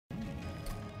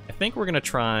I think we're gonna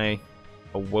try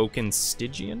Awoken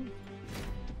Stygian.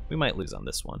 We might lose on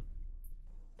this one.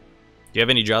 Do you have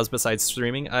any jobs besides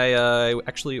streaming? I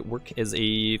actually work as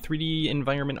a 3D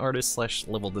environment artist /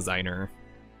 level designer.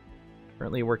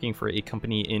 Currently working for a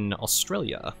company in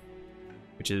Australia,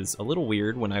 which is a little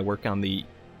weird when I work on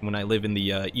when I live in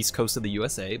the east coast of the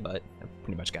USA, but I've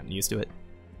pretty much gotten used to it.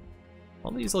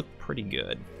 All these look pretty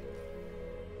good.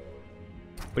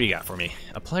 What do you got for me?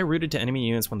 Apply rooted to enemy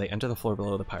units when they enter the floor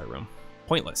below the pyre room.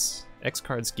 Pointless. X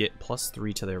cards get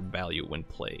 +3 to their value when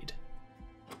played.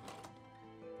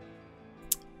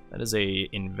 That is a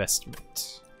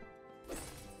investment.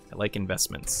 I like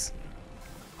investments.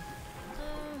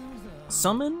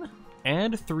 Summon,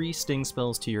 add 3 sting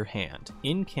spells to your hand.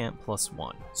 Incant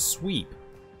 +1. Sweep.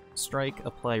 Strike,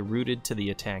 apply rooted to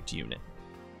the attacked unit.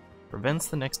 Prevents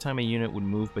the next time a unit would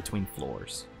move between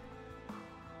floors.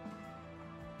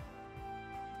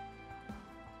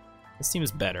 This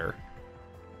seems better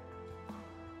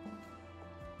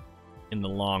in the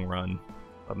long run,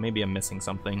 but maybe I'm missing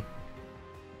something.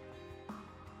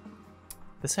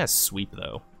 This has sweep,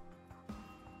 though.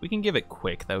 We can give it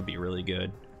quick, that would be really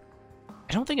good.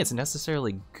 I don't think it's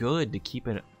necessarily good to keep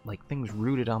it, like, things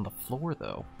rooted on the floor,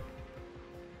 though.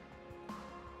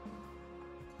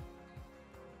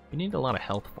 We need a lot of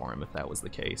health for him if that was the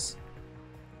case.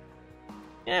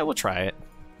 Yeah, we'll try it.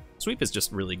 Sweep is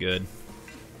just really good.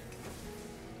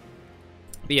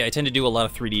 But yeah, I tend to do a lot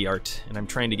of 3D art, and I'm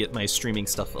trying to get my streaming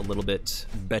stuff a little bit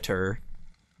better.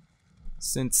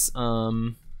 Since,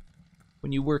 when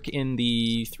you work in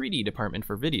the 3D department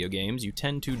for video games, you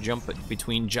tend to jump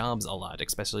between jobs a lot,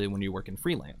 especially when you work in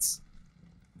freelance.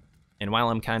 And while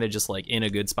I'm kind of just like in a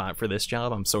good spot for this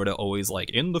job, I'm sort of always like,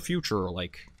 in the future,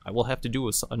 like, I will have to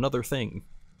do another thing.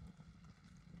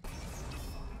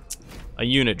 A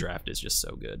unit draft is just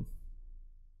so good.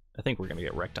 I think we're gonna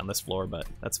get wrecked on this floor, but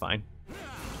that's fine.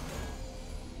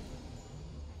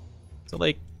 So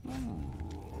like,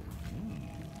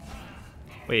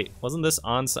 wait, wasn't this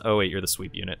on? Oh wait, you're the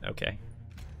sweep unit. Okay.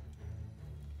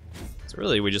 So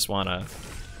really, we just want to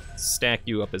stack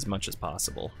you up as much as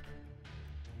possible.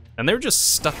 And they're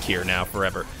just stuck here now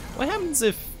forever. What happens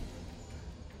if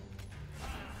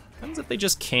they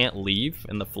just can't leave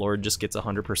and the floor just gets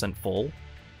 100% full?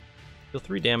 Deal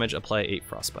 3 damage, apply 8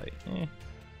 frostbite. Eh.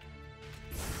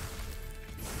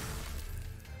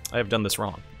 I have done this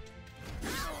wrong.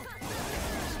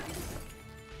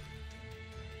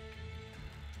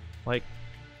 Like,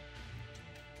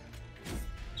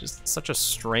 just such a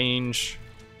strange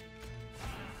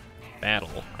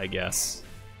battle, I guess.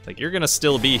 Like, you're gonna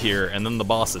still be here, and then the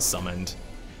boss is summoned,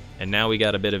 and now we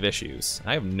got a bit of issues.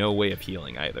 I have no way of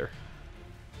healing either.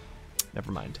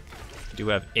 Never mind. I do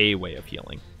have a way of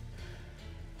healing.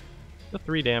 The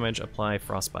 3 damage, apply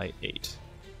frostbite 8.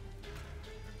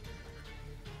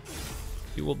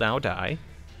 You will now die.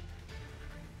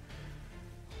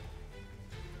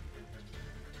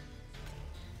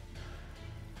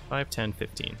 Five, 10,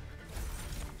 15.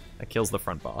 That kills the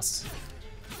front boss.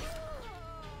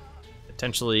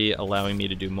 Potentially allowing me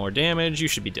to do more damage. You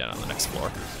should be dead on the next floor.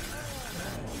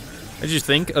 What did you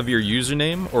think of your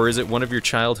username, or is it one of your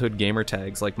childhood gamer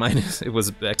tags? Like mine is, it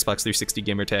was Xbox 360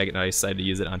 gamer tag, and I decided to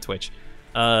use it on Twitch.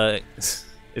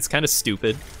 It's kind of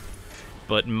stupid,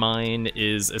 but mine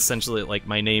is essentially like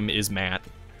my name is Matt.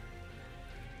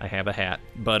 I have a hat,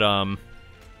 but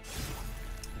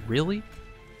really?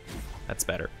 That's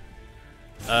better.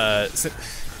 So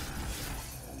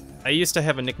I used to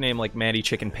have a nickname like Matty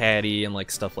Chicken Patty and like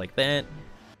stuff like that.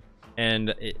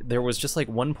 And there was just like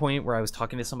one point where I was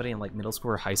talking to somebody in like middle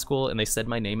school or high school, and they said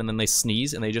my name and then they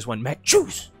sneezed and they just went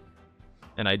Mattchoz.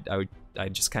 And I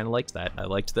just kind of liked that. I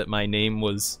liked that my name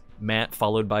was Matt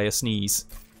followed by a sneeze,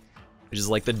 which is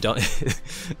like the dumb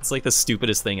it's like the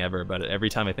stupidest thing ever. But every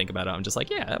time I think about it, I'm just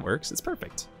like, yeah, that works. It's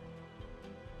perfect.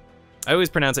 I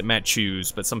always pronounce it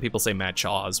Mattchoz, but some people say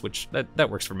Mattchoz, which that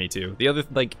works for me too. The other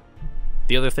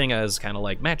thing I was kind of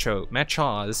like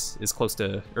Mattchoz is close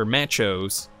to, or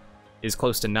Mattchoz is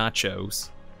close to nachos,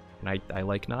 and I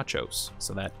like nachos,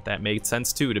 so that made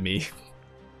sense too to me.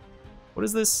 What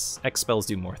does this? X spells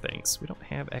do more things. We don't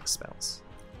have X spells.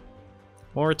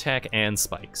 More attack and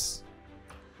spikes.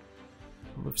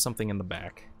 Move something in the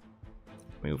back.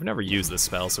 I mean, we've never used this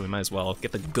spell, so we might as well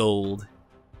get the gold.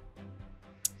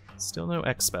 Still no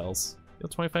X spells. Deal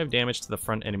 25 damage to the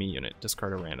front enemy unit.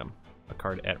 Discard a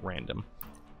card at random.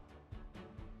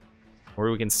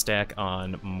 Or we can stack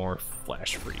on more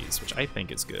flash freeze, which I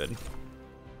think is good.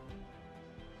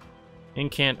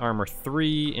 Incant armor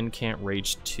 3, incant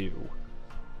rage 2.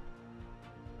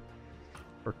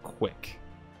 Or quick.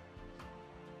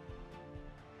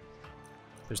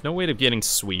 There's no way of getting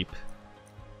sweep.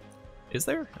 Is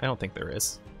there? I don't think there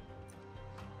is.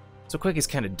 So quick is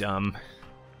kind of dumb.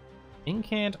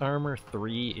 Incant armor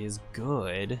 3 is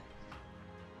good.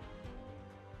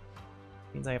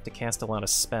 Means I have to cast a lot of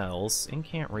spells.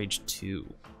 Incant rage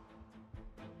 2.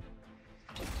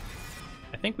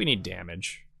 I think we need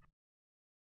damage.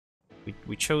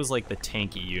 We chose like the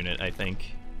tanky unit, I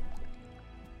think.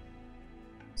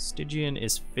 Stygian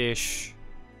is fish.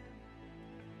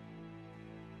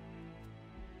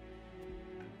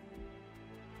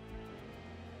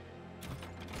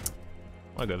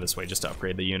 I'll go this way just to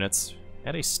upgrade the units.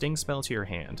 Add a sting spell to your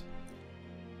hand.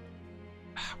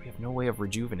 We have no way of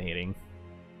rejuvenating.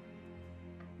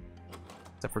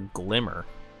 Except for Glimmer.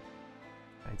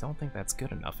 I don't think that's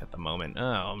good enough at the moment.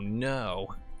 Oh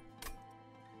no.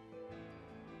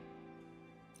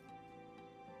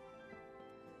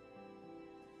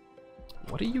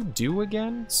 What do you do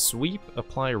again? Sweep,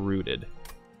 apply rooted.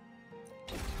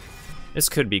 This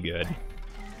could be good.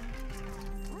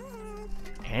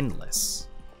 Endless.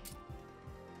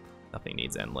 Nothing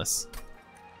needs endless.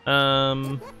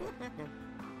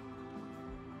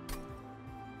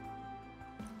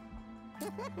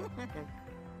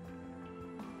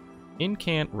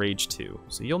 Incant rage 2,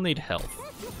 so you'll need health.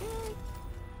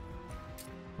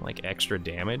 Like extra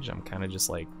damage, I'm kind of just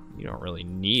like, you don't really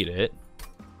need it.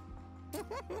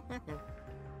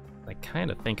 I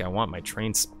kind of think I want my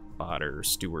train spotter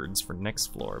stewards for next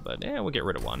floor, but we'll get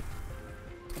rid of one.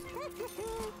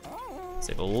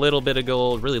 Save a little bit of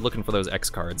gold, really looking for those X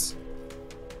cards.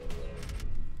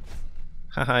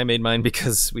 Haha, I made mine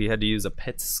because we had to use a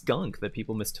pet skunk that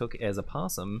people mistook as a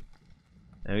possum.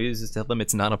 And we used to tell them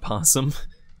it's not a possum,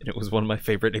 and it was one of my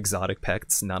favorite exotic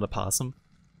pets, not a possum.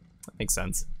 That makes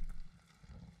sense.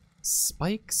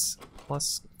 Spikes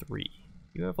plus 3.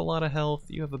 You have a lot of health,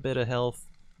 you have a bit of health.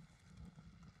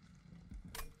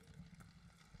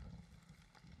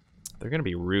 They're gonna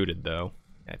be rooted though.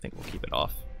 I think we'll keep it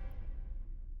off.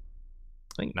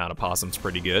 I think not a possum's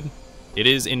pretty good. It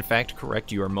is in fact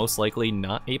correct, you are most likely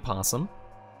not a possum.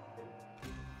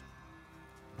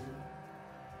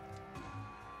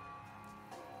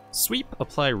 Sweep,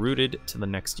 apply rooted to the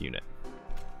next unit.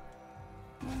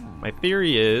 My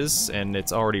theory is, and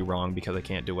it's already wrong because I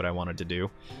can't do what I wanted to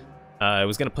do, I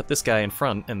was gonna put this guy in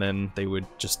front and then they would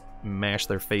just mash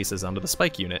their faces onto the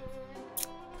spike unit.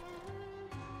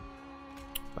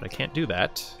 But I can't do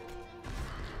that.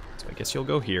 So I guess you'll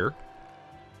go here.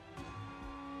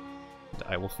 And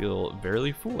I will feel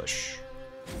very foolish.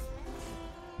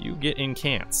 You get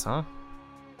incants, huh?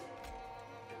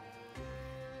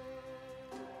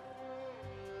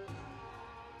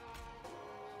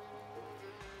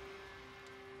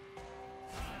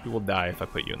 You will die if I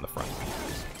put you in the front.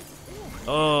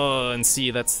 Oh, and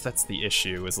see, that's the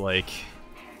issue, is like,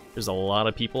 there's a lot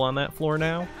of people on that floor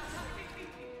now.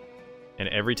 And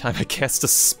every time I cast a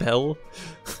spell...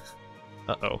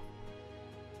 Uh-oh.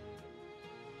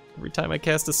 Every time I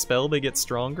cast a spell, they get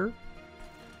stronger.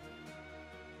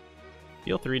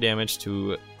 Deal 3 damage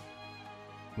to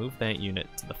move that unit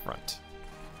to the front.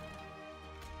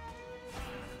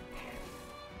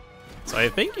 So I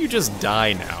think you just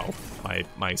die now,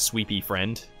 my sweepy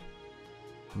friend.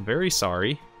 I'm very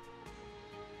sorry.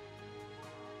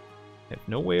 I have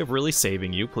no way of really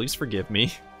saving you, please forgive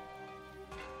me.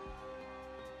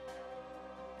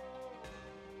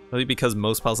 Maybe because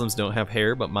most possums don't have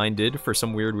hair, but mine did for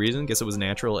some weird reason. Guess it was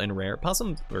natural and rare.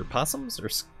 Possums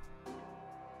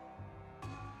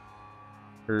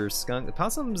or skunk.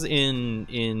 Possums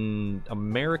in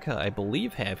America, I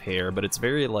believe, have hair, but it's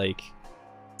very like,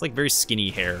 it's like very skinny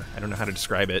hair. I don't know how to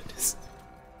describe it.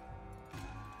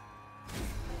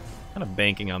 Kind of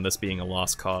banking on this being a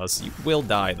lost cause. You will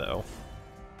die though.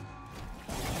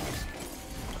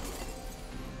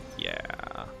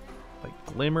 Yeah. Like,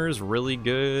 Glimmer's really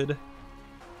good.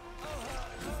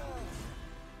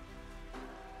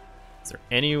 Is there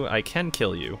any... I can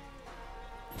kill you.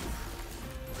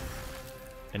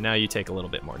 And now you take a little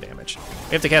bit more damage.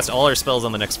 We have to cast all our spells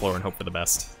on the next floor and hope for the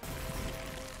best.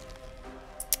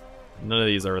 None of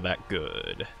these are that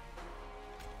good.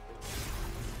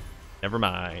 Never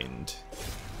mind.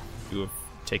 You have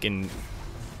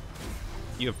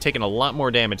taken a lot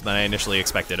more damage than I initially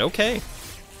expected. Okay.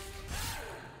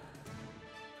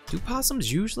 Do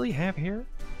possums usually have hair?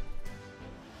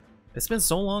 It's been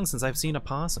so long since I've seen a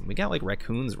possum. We got like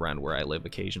raccoons around where I live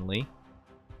occasionally.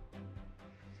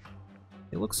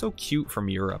 They look so cute from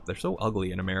Europe. They're so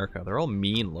ugly in America. They're all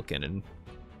mean looking in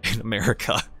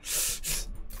America.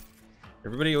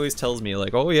 Everybody always tells me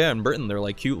like, oh yeah, in Britain they're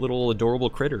like cute little adorable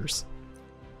critters.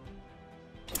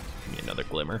 Give me another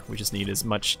Glimmer. We just need as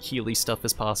much Healy stuff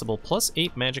as possible, plus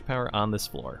 8 magic power on this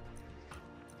floor.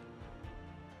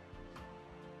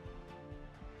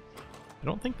 I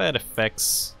don't think that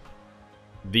affects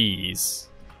these,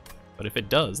 but if it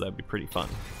does, that'd be pretty fun.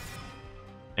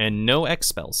 And no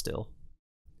X-Spell still.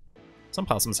 Some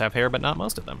possums have hair, but not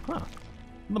most of them. Huh.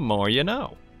 The more you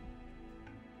know.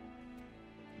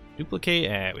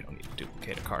 Duplicate? We don't need to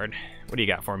duplicate a card. What do you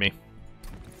got for me?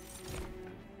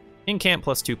 Incant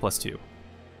 +2/+2.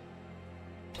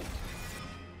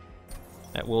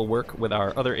 That will work with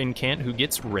our other Incant who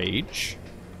gets Rage.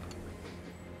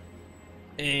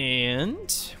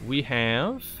 And we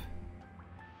have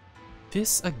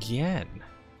this again.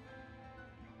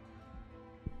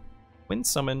 When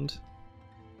summoned,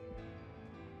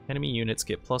 enemy units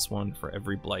get +1 for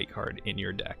every Blight card in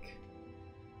your deck.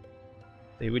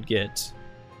 They would get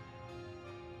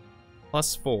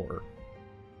 +4.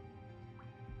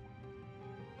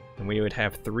 And we would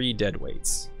have 3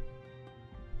 deadweights.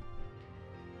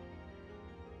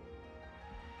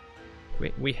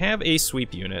 We have a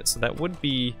sweep unit, so that would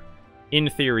be, in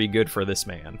theory, good for this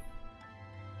man.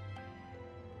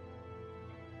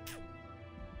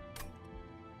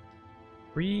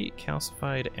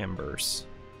 Calcified Embers.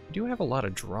 We do have a lot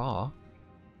of draw.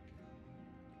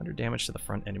 100 damage to the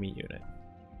front enemy unit.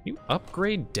 Can you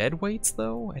upgrade deadweights,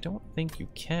 though? I don't think you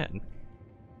can.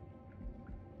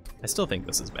 I still think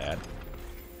this is bad.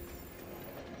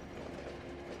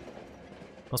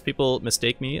 Most people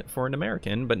mistake me for an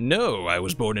American, but no, I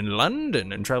was born in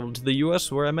London and traveled to the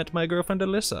US where I met my girlfriend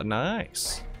Alyssa.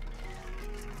 Nice.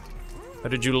 How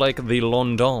did you like the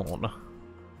London?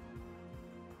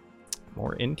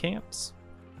 More incants?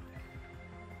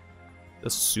 The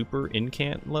super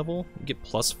incant level? We get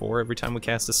 +4 every time we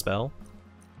cast a spell?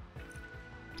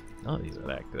 None of these are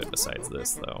that good besides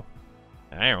this, though.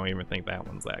 I don't even think that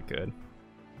one's that good.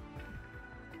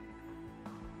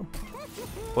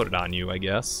 Put it on you, I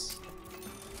guess.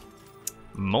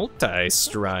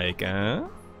 Multi-strike, huh?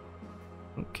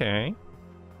 Okay.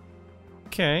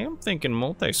 Okay, I'm thinking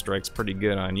multi-strike's pretty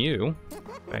good on you.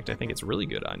 In fact, I think it's really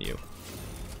good on you.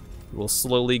 We'll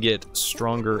slowly get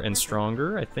stronger and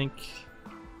stronger. I think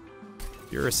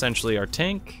you're essentially our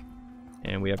tank,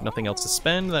 and we have nothing else to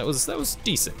spend. That was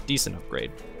decent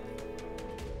upgrade.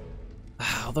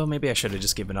 Although maybe I should have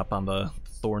just given up on the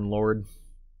Thorn Lord.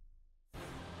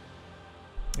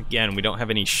 Again, we don't have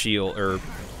any shield or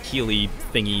Healy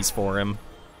thingies for him.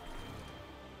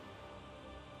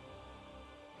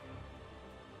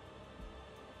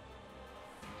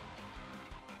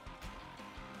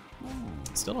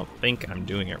 Still don't think I'm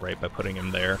doing it right by putting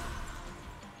him there.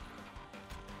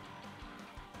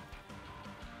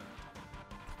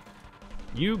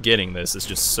 You getting this is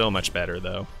just so much better,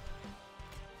 though.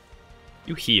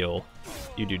 You heal,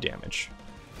 you do damage.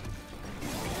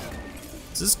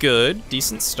 This is good,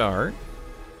 decent start.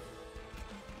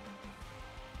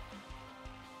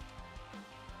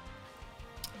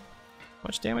 How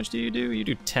much damage do? You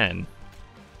do 10.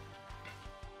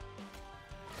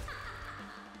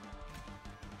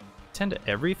 10 to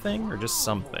everything, or just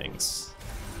some things?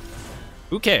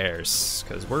 Who cares?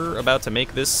 Because we're about to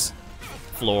make this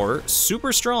floor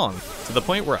super strong, to the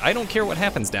point where I don't care what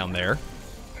happens down there.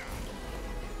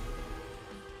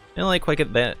 I don't like quite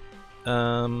get that.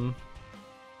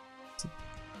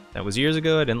 That was years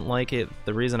ago, I didn't like it.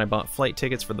 The reason I bought flight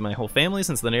tickets for my whole family,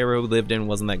 since the neighborhood we lived in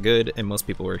wasn't that good, and most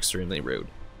people were extremely rude.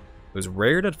 It was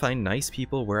rare to find nice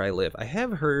people where I live. I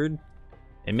have heard,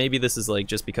 and maybe this is like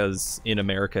just because in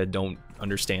America don't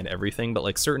understand everything, but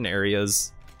like certain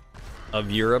areas of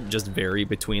Europe just vary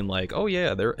between like, oh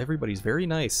yeah, everybody's very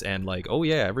nice, and like, oh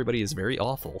yeah, everybody is very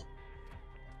awful.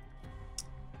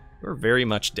 We're very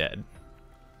much dead.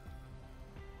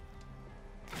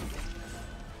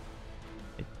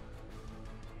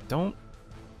 Don't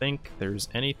think there's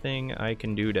anything I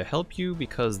can do to help you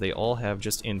because they all have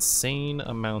just insane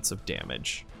amounts of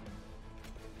damage.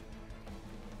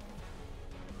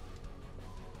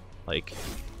 Like,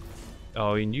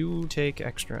 oh, and you take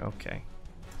extra, okay.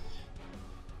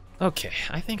 Okay,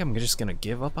 I think I'm just gonna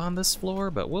give up on this floor,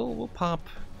 but we'll pop,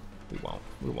 we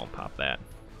won't pop that.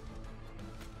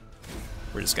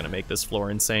 We're just gonna make this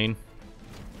floor insane.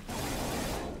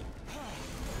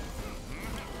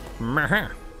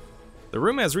 The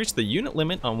room has reached the unit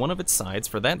limit on one of its sides.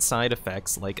 For that side,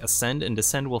 effects like ascend and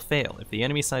descend will fail. If the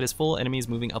enemy side is full, enemies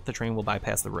moving up the train will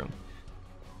bypass the room.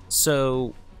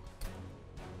 So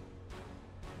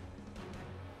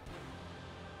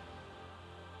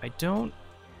I don't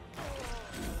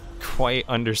quite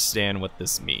understand what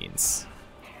this means.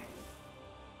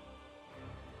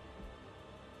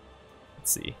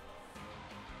 Let's see.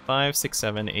 5, 6,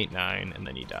 7, 8, 9, and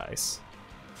then he dies.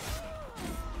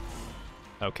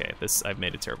 Okay, I've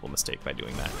made a terrible mistake by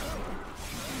doing that.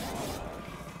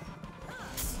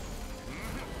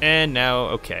 And now,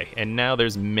 okay, and now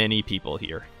there's many people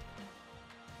here.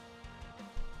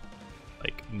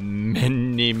 Like,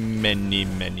 many, many,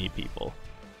 many people.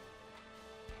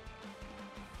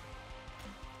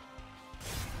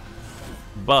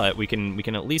 But we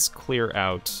can at least clear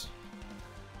out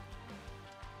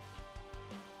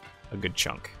a good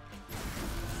chunk.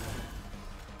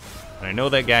 And I know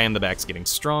that guy in the back's getting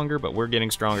stronger, but we're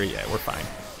getting stronger. Yeah, we're fine.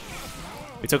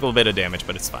 We took a little bit of damage,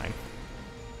 but it's fine.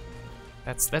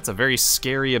 That's a very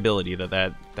scary ability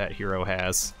that hero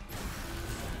has.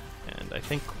 And I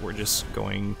think we're just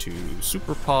going to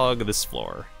super pog this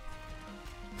floor.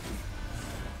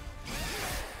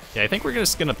 Yeah, I think we're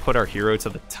just gonna put our hero to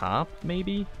the top,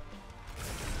 maybe?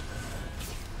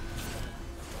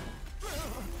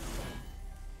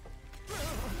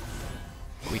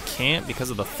 We can't because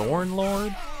of the Thorn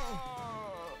Lord?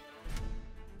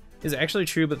 Is actually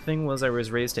true, but the thing was I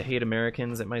was raised to hate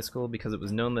Americans at my school because it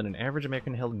was known that an average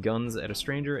American held guns at a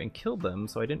stranger and killed them,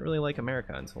 so I didn't really like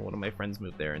America until one of my friends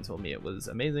moved there and told me it was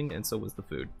amazing, and so was the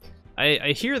food.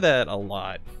 I hear that a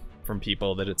lot from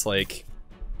people, that it's like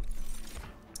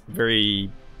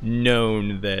very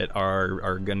known that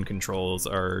our gun controls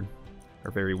are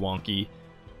very wonky.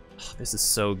 Oh, this is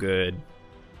so good.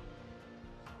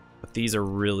 But these are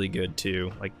really good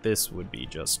too. Like, this would be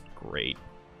just great.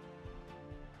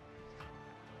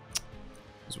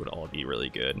 These would all be really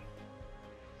good.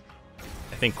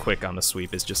 I think quick on the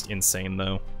sweep is just insane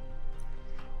though.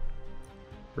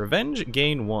 Revenge,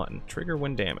 gain 1. Trigger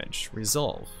when damaged.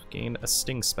 Resolve, gain a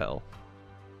sting spell.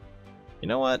 You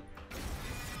know what?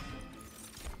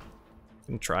 We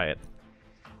can try it.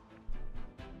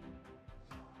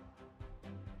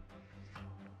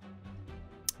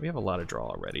 We have a lot of draw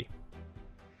already.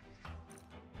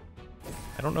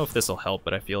 I don't know if this will help,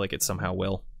 but I feel like it somehow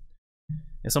will.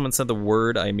 If someone said the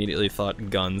word, I immediately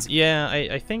thought guns. Yeah,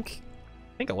 I think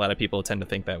a lot of people tend to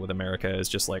think that with America is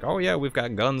just like, oh yeah, we've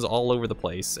got guns all over the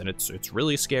place, and it's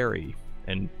really scary.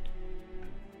 And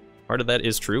part of that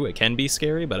is true. It can be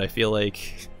scary, but I feel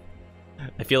like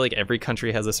every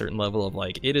country has a certain level of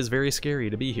like, it is very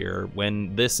scary to be here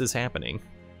when this is happening.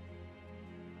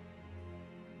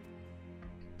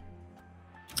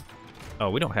 Oh,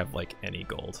 we don't have like any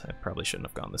gold. I probably shouldn't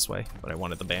have gone this way, but I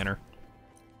wanted the banner.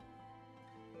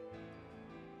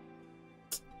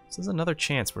 This is another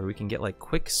chance where we can get like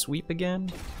quick sweep again,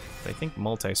 but I think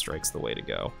multi-strike's the way to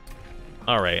go.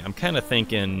 Alright, I'm kind of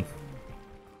thinking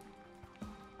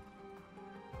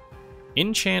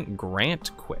enchant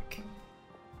grant quick.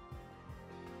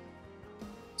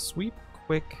 Sweep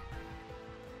quick.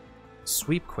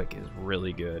 Sweep quick is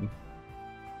really good.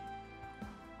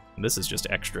 And this is just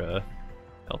extra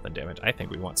health and damage. I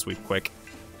think we want sweep quick.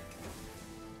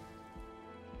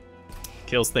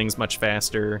 Kills things much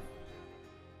faster.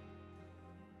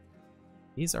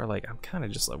 These are like, I'm kind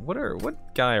of just like,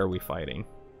 what guy are we fighting?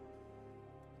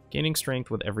 Gaining strength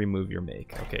with every move you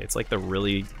make. Okay, it's like the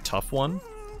really tough one.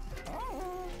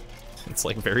 It's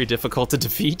like very difficult to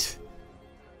defeat.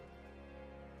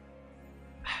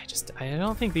 I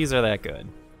don't think these are that good.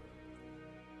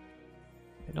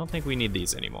 I don't think we need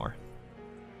these anymore.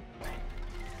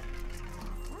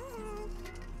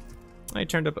 I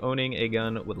turned up owning a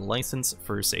gun with license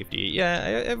for safety.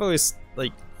 Yeah, I've always,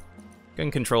 like,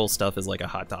 gun control stuff is like a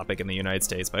hot topic in the United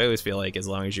States, but I always feel like as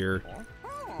long as you're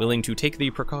willing to take the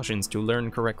precautions to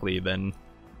learn correctly, then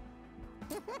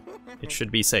it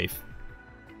should be safe.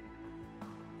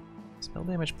 Spell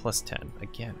damage plus 10.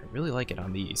 Again, I really like it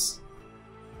on these.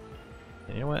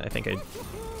 And you know what? I think I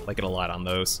like it a lot on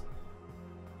those.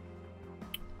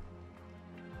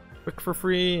 Quick for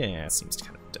free? Yeah, it seems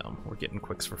kind of dumb. We're getting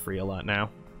quicks for free a lot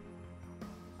now.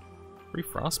 Free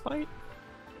frostbite?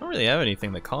 I don't really have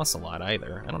anything that costs a lot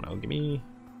either. I don't know. Give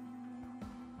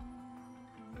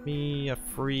me a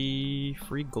free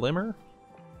glimmer.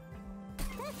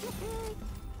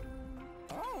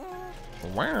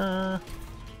 Wah.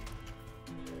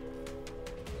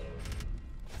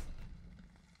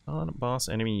 On boss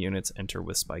enemy units enter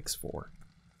with spikes 4.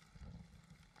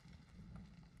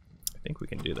 I think we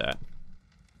can do that.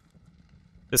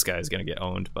 This guy's gonna get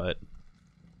owned, but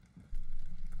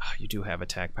oh, you do have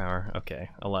attack power. Okay,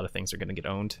 a lot of things are gonna get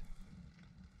owned.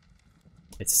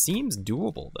 It seems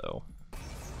doable though.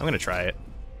 I'm gonna try it.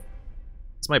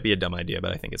 This might be a dumb idea,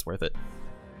 but I think it's worth it.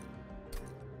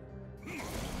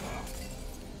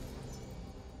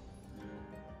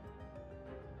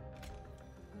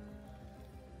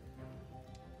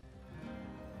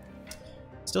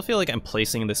 Still feel like I'm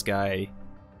placing this guy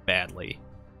quietly.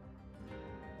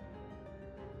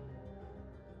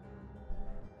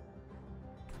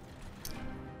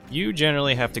 You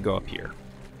generally have to go up here.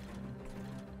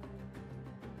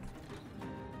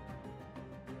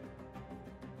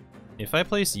 If I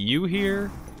place you here,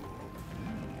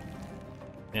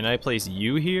 and I place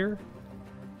you here...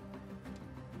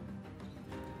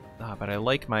 Ah, but I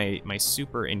like my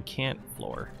super incant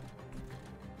floor.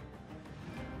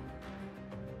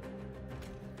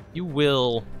 You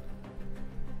will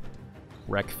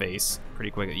wreck face pretty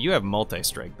quickly. You have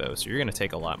multi-strike though, so you're gonna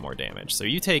take a lot more damage. So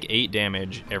you take 8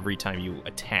 damage every time you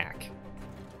attack.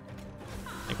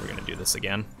 I think we're gonna do this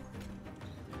again.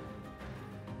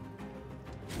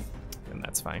 And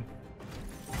that's fine.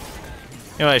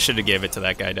 You know, I should have gave it to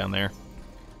that guy down there.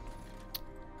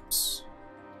 Oops.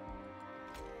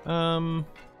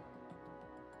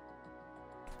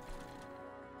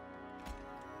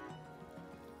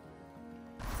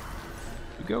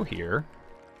 You go here.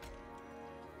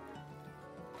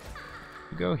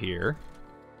 You go here.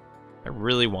 I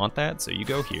really want that, so you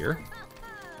go here.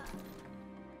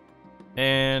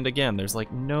 And again, there's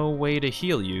like no way to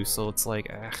heal you, so it's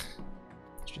like, ah.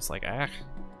 It's just like, ah.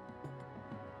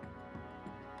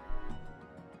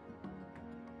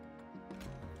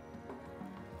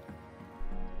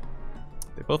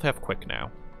 They both have quick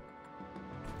now.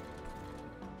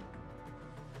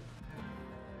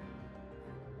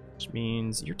 Which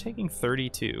means you're taking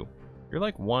 32. You're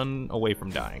like 1 away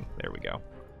from dying. There we go.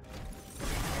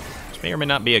 Which may or may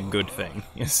not be a good thing.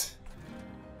 Yes.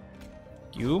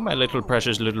 You, my little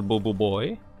precious little boo-boo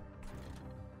boy.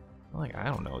 Like, I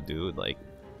don't know, dude. Like,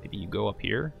 maybe you go up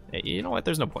here. Hey, you know what?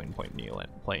 There's no point in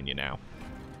playing you now.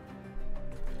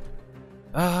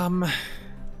 I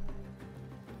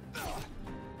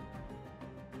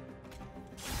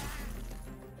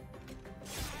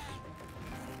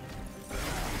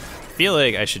feel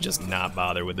like I should just not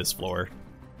bother with this floor.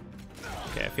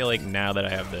 Okay, I feel like now that I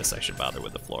have this, I should bother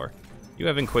with the floor. You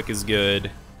having quick is good.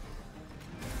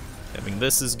 Having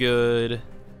this is good.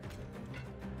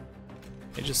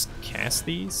 Can I just cast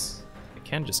these? I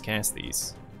can just cast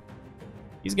these.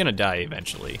 He's gonna die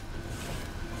eventually.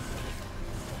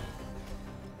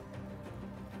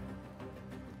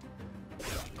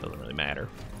 Doesn't really matter.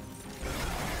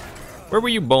 Where were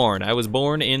you born? I was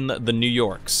born in the New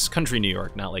Yorks. Country New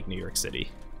York, not like New York City.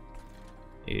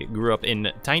 I grew up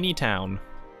in tiny town.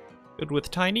 Filled with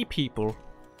tiny people.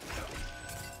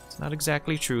 It's not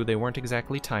exactly true. They weren't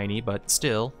exactly tiny, but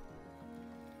still.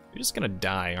 You're just gonna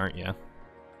die, aren't you?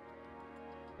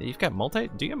 You've got multi...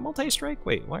 Do you have multi-strike?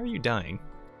 Wait, why are you dying?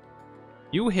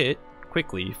 You hit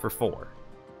quickly for 4.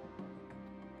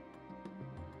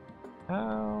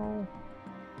 How...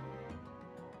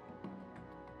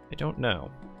 I don't know.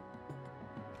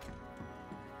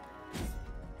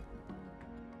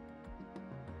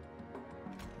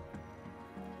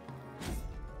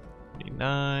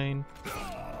 49.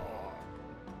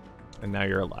 And now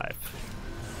you're alive.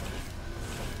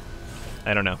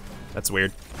 I don't know. That's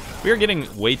weird. We are getting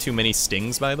way too many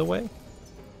stings, by the way. To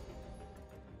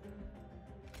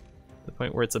the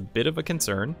point where it's a bit of a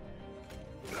concern.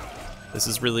 This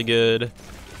is really good.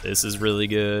 This is really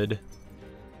good.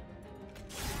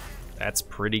 That's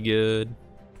pretty good.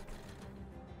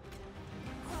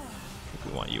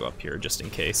 We want you up here just in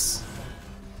case.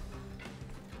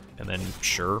 And then,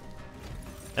 sure.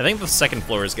 I think the second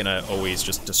floor is gonna always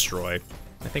just destroy.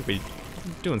 I think we're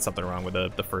doing something wrong with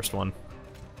the first one.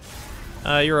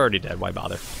 You're already dead, why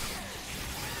bother?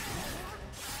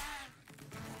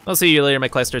 I'll see you later, my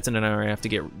class starts in an hour. I have to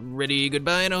get ready,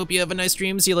 goodbye, and I hope you have a nice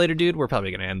stream. See you later, dude. We're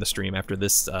probably gonna end the stream after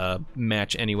this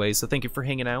match anyway, so thank you for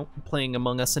hanging out, playing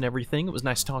Among Us and everything. It was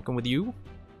nice talking with you.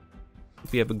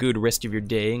 Hope you have a good rest of your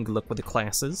day, and good luck with the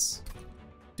classes.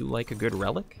 Do like a good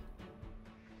relic?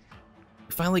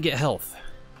 You finally get health.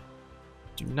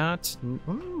 Do not...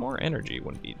 more energy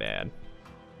wouldn't be bad.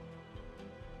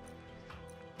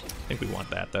 I think we want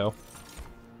that, though.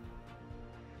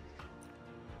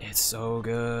 It's so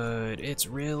good. It's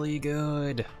really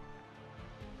good.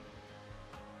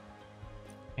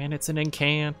 And it's an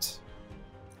incant.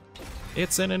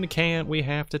 It's an incant. We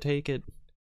have to take it.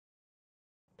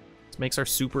 This makes our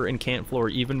super incant floor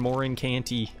even more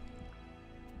incanty.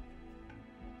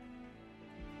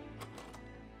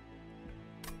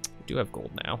 We do have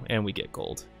gold now, and we get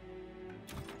gold.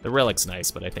 The relic's nice,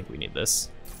 but I think we need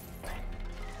this.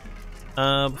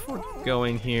 Before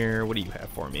going here, what do you have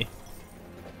for me?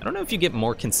 I don't know if you get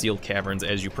more concealed caverns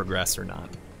as you progress or not.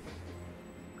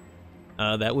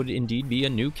 That would indeed be a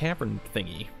new cavern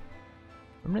thingy.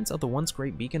 Remnants of the once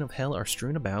great beacon of hell are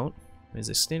strewn about. As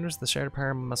a standard, the Shattered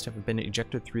Pyre must have been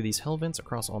ejected through these hell vents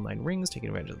across all 9 rings, taking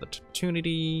advantage of the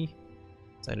opportunity.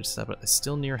 Decided to step up a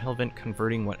still near hell vent,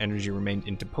 converting what energy remained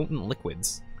into potent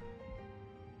liquids.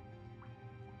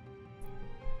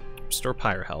 Restore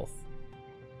pyre health.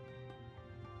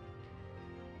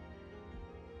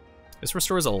 This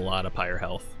restores a lot of pyre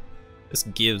health. This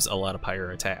gives a lot of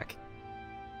pyre attack.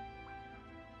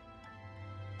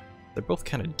 They're both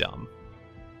kind of dumb.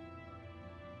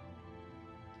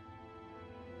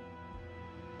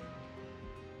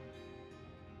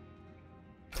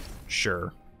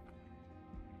 Sure.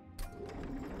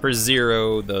 For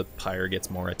 0, the pyre gets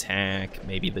more attack.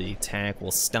 Maybe the attack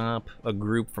will stop a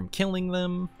group from killing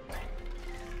them.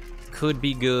 Could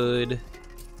be good.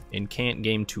 And can't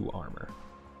gain 2 armor.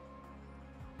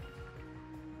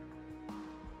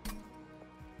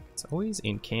 It's always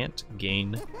in can't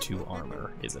gain 2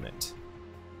 armor, isn't it?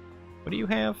 What do you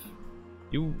have?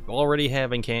 You already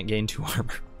have and can't gain 2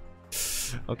 armor.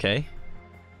 Okay.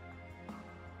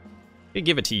 I'll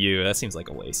give it to you. That seems like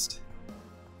a waste.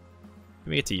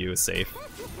 Giving it to you is safe.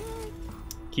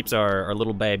 Keeps our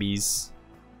little babbies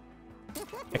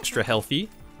extra healthy.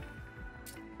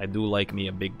 I do like me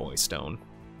a big boy stone.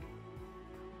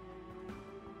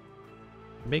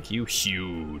 Make you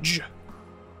huge.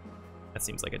 That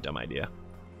seems like a dumb idea.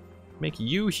 Make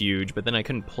you huge, but then I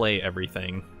couldn't play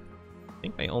everything. I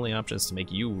think my only option is to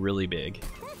make you really big.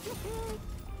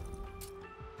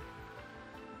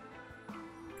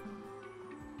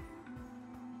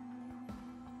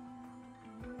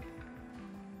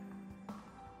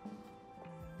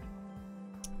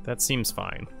 That seems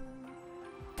fine.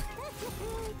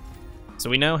 So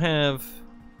we now have...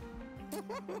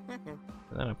 And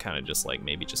then I'm kind of just like,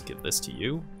 maybe just give this to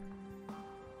you.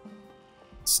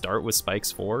 Start with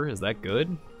Spikes 4, is that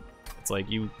good? It's like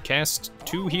you cast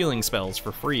 2 healing spells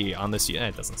for free on this.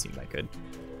 It doesn't seem that good.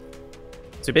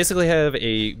 So we basically have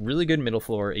a really good middle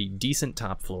floor, a decent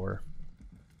top floor.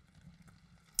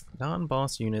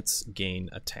 Non-boss units gain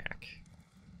attack.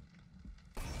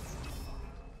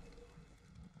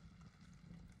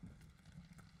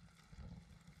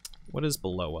 What is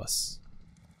below us?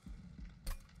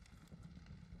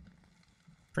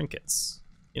 Trinkets.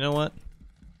 You know what?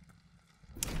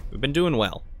 We've been doing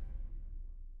well.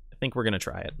 I think we're gonna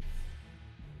try it.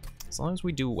 As long as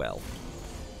we do well.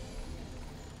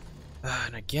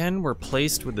 And again, we're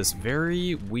placed with this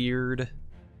very weird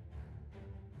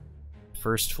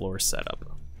first floor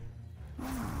setup.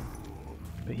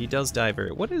 But he does die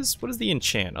very... What is the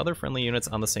enchant? Other friendly units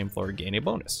on the same floor gain a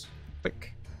bonus.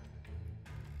 Quick.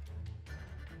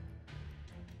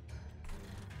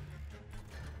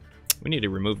 We need to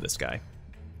remove this guy.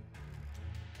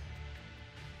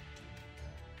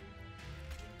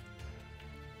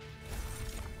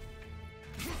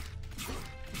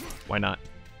 Why not?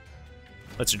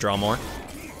 Let's draw more.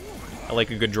 I like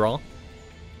a good draw.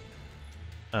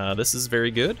 This is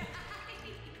very good.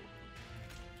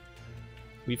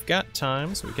 We've got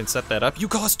time, so we can set that up. You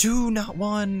cost 2, not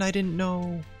 1. I didn't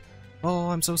know. Oh,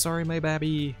 I'm so sorry, my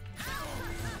babby.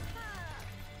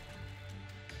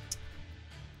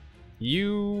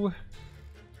 You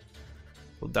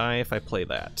will die if I play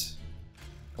that.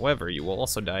 However, you will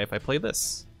also die if I play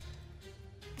this.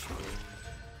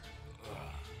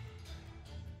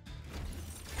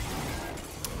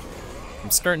 I'm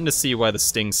starting to see why the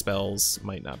sting spells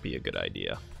might not be a good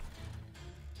idea.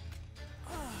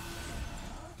 I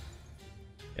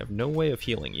have no way of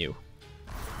healing you.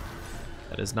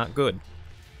 That is not good.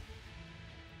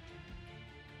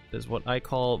 It is what I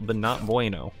call the not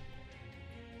bueno.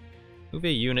 Move a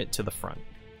unit to the front.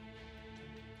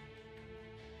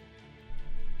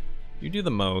 You do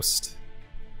the most.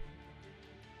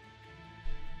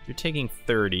 You're taking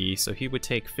 30, so he would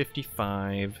take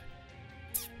 55.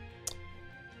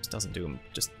 Just doesn't do him.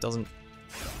 Just doesn't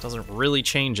really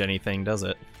change anything, does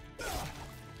it?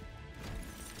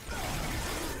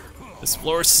 This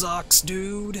floor sucks,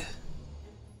 dude.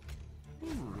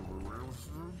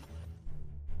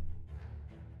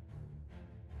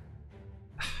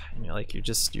 And you're like, you're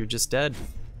just dead.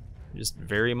 You're just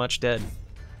very much dead.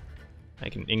 I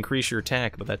can increase your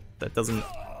attack, but that doesn't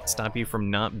stop you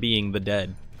from not being the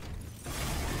dead.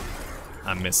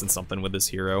 I'm missing something with this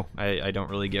hero. I don't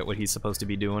really get what he's supposed to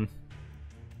be doing.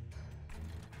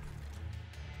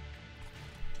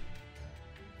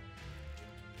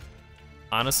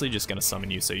 Honestly, just gonna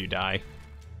summon you so you die.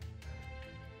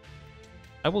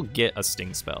 I will get a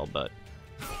sting spell, but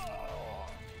I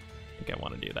think I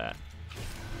want to do that.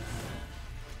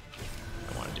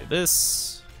 I want to do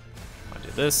this. I want to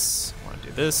do this. I want to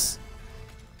do this.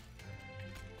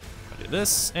 I want to do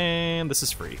this, and this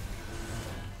is free.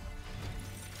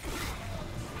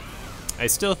 I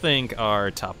still think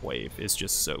our top wave is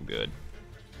just so good.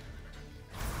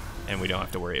 And we don't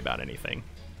have to worry about anything.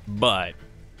 But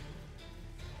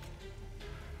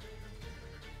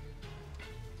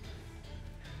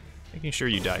making sure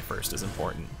you die first is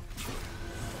important.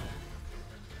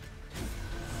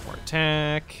 More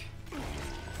attack.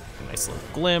 A nice little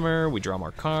glimmer. We draw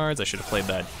more cards. I should have played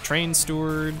that train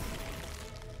steward.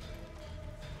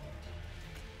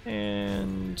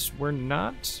 And we're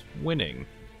not winning.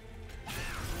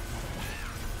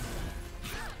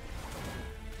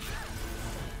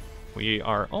 We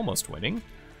are almost winning.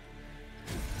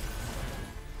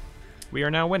 We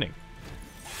are now winning.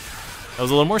 That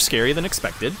was a little more scary than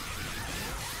expected.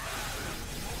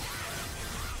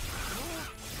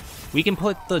 We can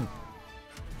put the...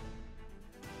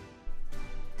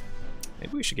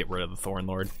 Maybe we should get rid of the Thorn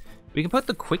Lord. We can put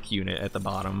the quick unit at the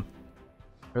bottom.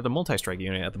 Or the multi-strike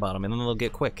unit at the bottom, and then they'll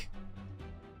get quick.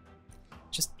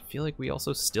 Just feel like we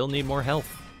also still need more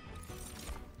health.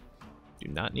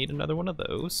 Do not need another one of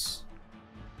those.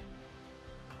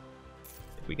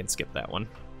 If we can skip that one.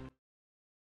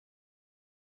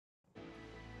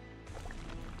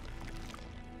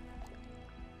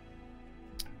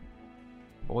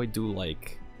 Boy, do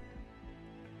like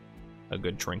a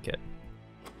good trinket.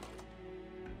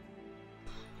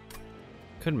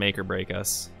 Could make or break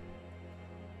us.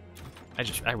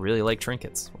 I really like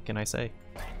trinkets. What can I say?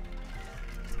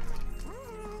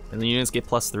 And the units get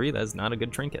 +3, that is not a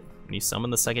good trinket. When you summon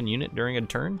the second unit during a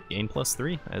turn, gain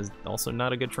 +3, that is also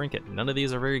not a good trinket. None of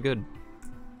these are very good.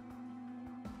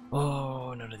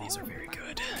 Oh, none of these are very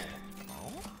good.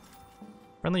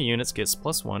 Friendly units gets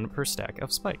 +1 per stack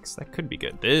of spikes. That could be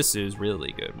good. This is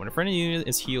really good. When a friendly unit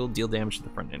is healed, deal damage to the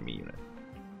front enemy unit.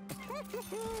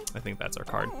 I think that's our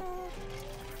card.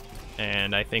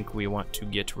 And I think we want to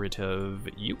get rid of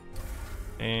you.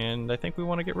 And I think we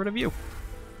want to get rid of you.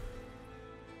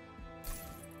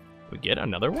 We get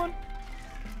another one?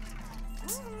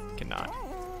 Cannot.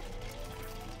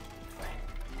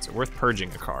 So worth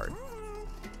purging a card.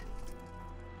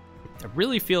 I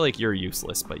really feel like you're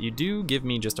useless, but you do give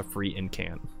me just a free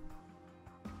incant.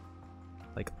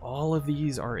 Like, all of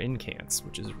these are incants,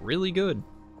 which is really good.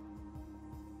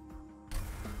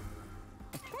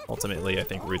 Ultimately, I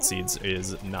think Root Seeds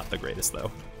is not the greatest, though.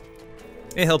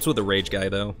 It helps with the Rage guy,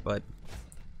 though, but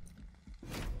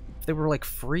if they were, like,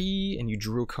 free and you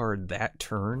drew a card that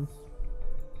turn,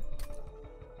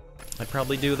 I'd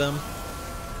probably do them.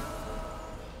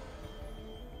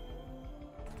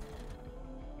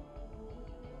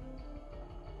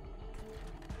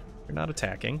 You're not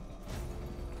attacking.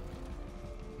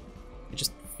 I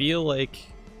just feel like...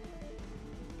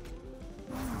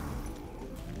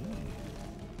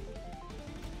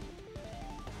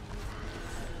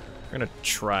 We're gonna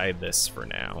try this for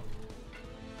now.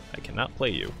 I cannot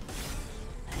play you.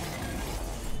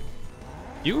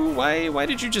 Why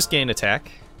did you just gain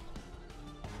attack?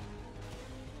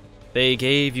 They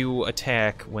gave you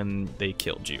attack when they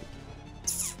killed you.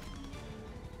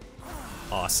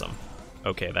 Awesome.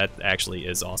 Okay, that actually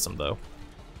is awesome, though.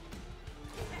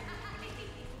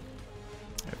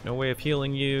 I have no way of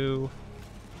healing you.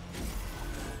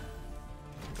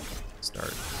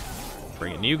 Start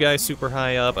bringing you guys super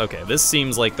high up. Okay, this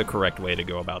seems like the correct way to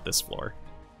go about this floor.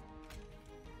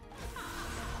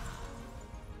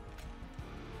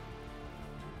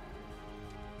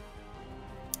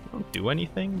 I don't do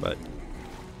anything, but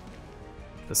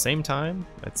at the same time,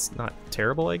 it's not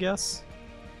terrible, I guess.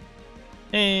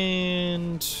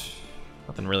 And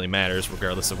nothing really matters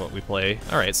regardless of what we play.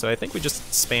 Alright, so I think we just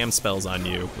spam spells on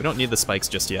you. We don't need the spikes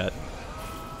just yet.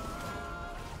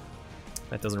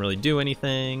 That doesn't really do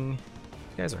anything.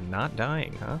 You guys are not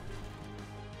dying, huh?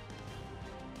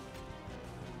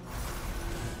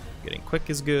 Getting quick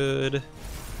is good.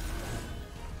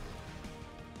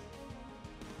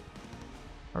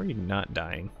 How are you not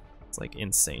dying? It's like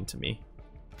insane to me.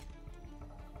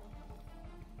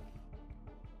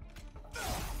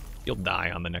 You'll die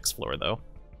on the next floor, though.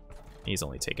 He's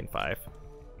only taken 5.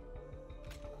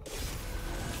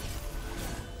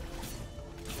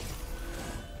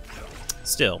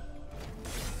 Still.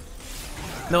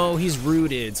 No, he's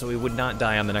rooted, so he would not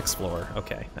die on the next floor.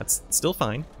 Okay, that's still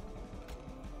fine.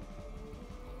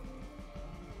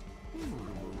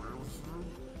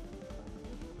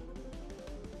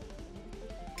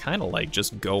 Kind of like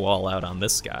just go all out on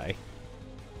this guy.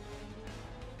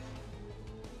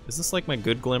 Is this like my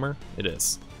good glimmer? It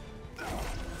is.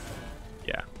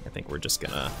 Yeah, I think we're just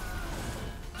gonna...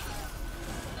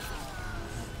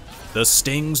 The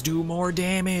stings do more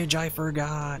damage, I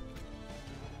forgot.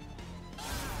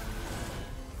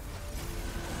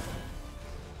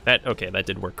 Okay, that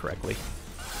did work correctly.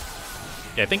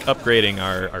 Yeah, I think upgrading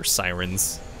our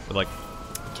sirens, with like,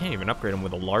 I can't even upgrade them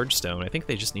with a large stone. I think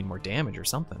they just need more damage or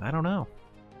something. I don't know.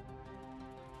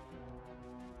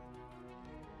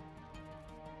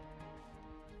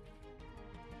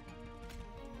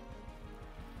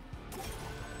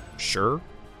 Sure.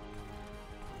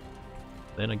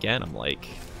 Then again, I'm like,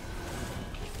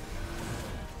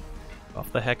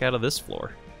 buff the heck out of this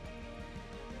floor.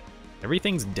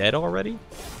 Everything's dead already?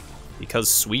 Because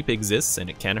sweep exists and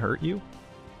it can hurt you?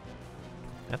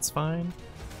 That's fine.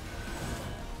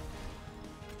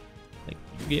 Like,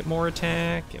 you get more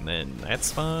attack, and then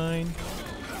that's fine.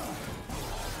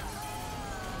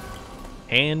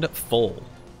 Hand full.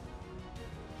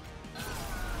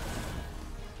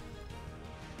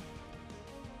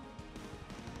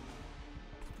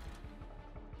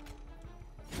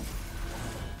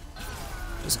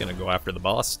 Just gonna go after the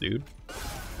boss, dude.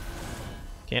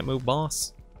 Can't move,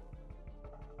 boss.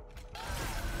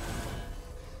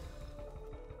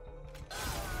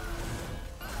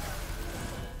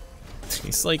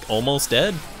 He's like almost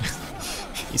dead.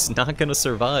 He's not gonna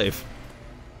survive.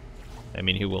 I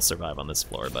mean, he will survive on this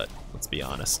floor, but let's be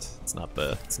honest, it's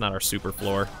not our super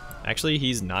floor. Actually,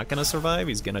 he's not gonna survive.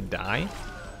 He's gonna die.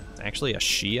 It's actually a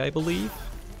she, I believe.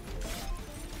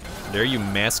 Dare you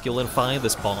masculinify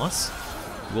this boss?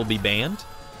 You will be banned.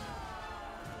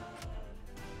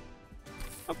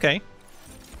 Okay.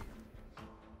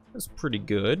 That's pretty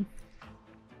good.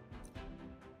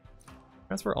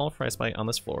 Transfer all frostbite on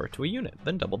this floor to a unit,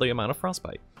 then double the amount of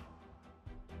frostbite.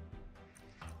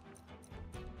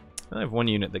 I have one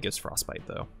unit that gives frostbite,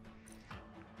 though.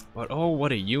 But oh,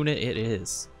 what a unit it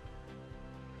is.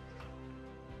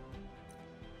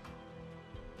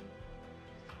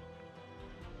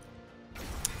 I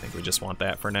think we just want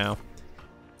that for now.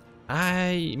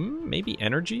 Maybe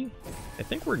energy? I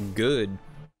think we're good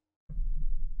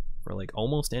for like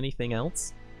almost anything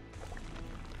else.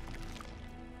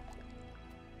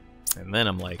 And then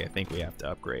I'm like, I think we have to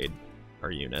upgrade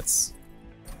our units.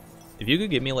 If you could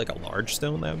give me like a large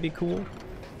stone, that would be cool.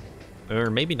 Or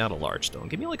maybe not a large stone.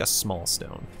 Give me like a small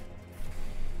stone.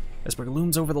 Iceberg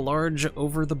looms over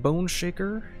the bone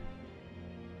shaker.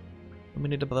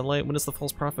 Illuminated by the light. When is the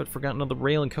false prophet forgotten of the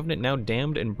rail and covenant now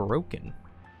damned and broken?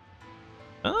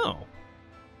 Oh.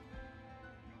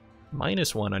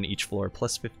 -1 on each floor,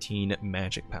 plus 15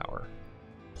 magic power.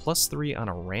 Plus 3 on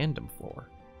a random floor.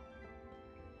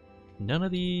 None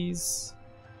of these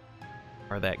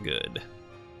are that good.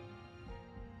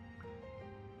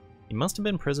 He must have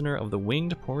been prisoner of the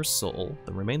winged poor soul.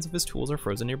 The remains of his tools are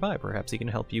frozen nearby. Perhaps he can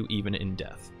help you even in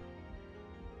death.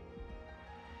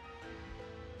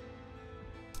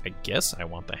 I guess I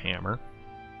want the hammer.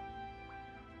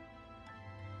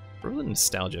 Really,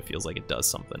 nostalgia feels like it does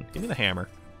something. Give me the hammer.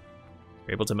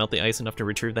 You're able to melt the ice enough to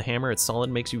retrieve the hammer. It's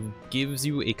solid, gives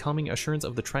you a calming assurance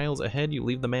of the trials ahead. You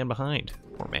leave the man behind.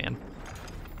 Poor man.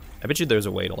 I bet you there's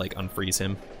a way to like unfreeze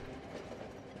him.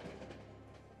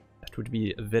 That would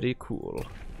be very cool.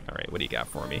 All right, what do you got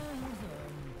for me?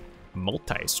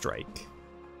 Multi-strike.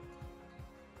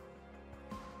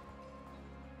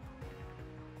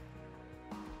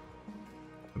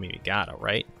 I mean, you gotta,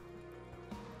 right?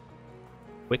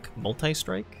 Quick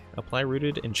multi-strike? Apply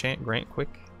rooted, enchant, grant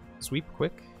quick, sweep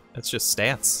quick? That's just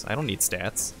stats. I don't need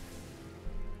stats.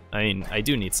 I mean, I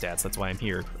do need stats, that's why I'm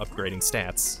here, upgrading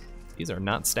stats. These are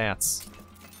not stats.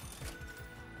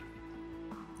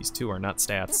 These two are not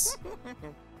stats.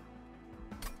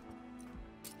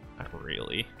 Not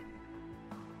really.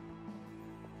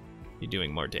 You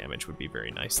doing more damage would be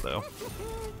very nice, though.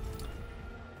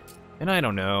 And I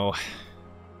don't know.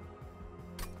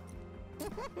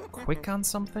 Quick on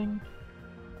something?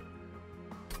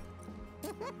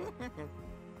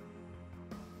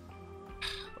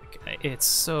 Like, it's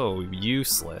so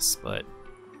useless, but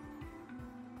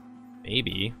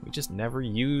maybe we just never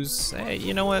use. Hey,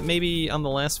 you know what? Maybe on the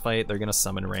last fight they're gonna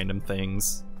summon random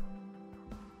things.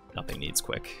 Nothing needs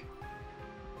quick.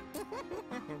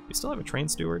 We still have a train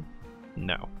steward?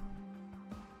 No.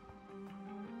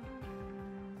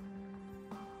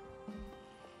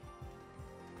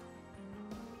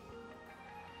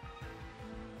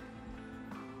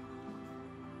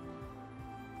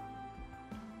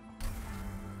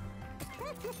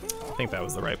 I think that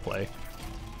was the right play.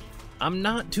 I'm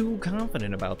not too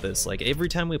confident about this. Like, every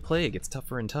time we play, it gets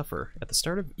tougher and tougher. At the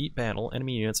start of each battle,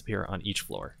 enemy units appear on each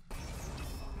floor.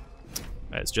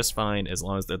 That's just fine as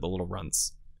long as they're the little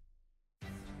runts.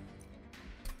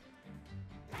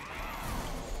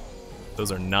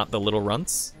 Those are not the little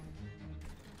runts.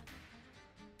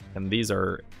 And these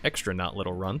are extra not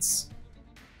little runts.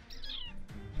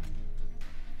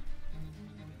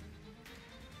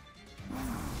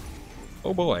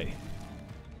 Oh boy.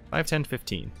 5, 10,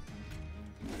 15.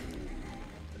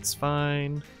 That's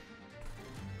fine.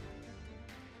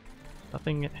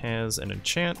 Nothing has an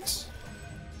enchant.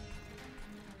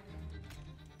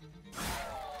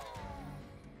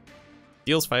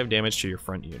 Deals 5 damage to your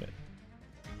front unit.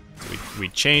 So we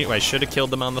changed. I should have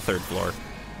killed them on the 3rd floor.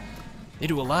 They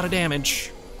do a lot of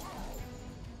damage.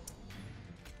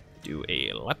 Do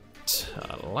a lot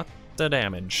of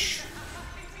damage.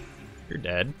 You're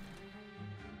dead.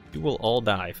 You will all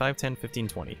die. 5, 10, 15,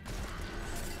 20.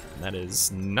 And that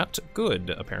is not good,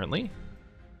 apparently.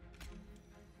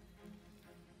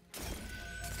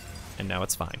 And now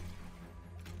it's fine.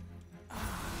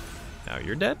 Now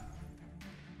you're dead.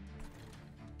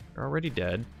 You're already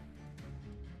dead.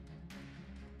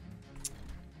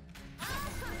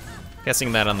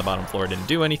 Casting that on the bottom floor didn't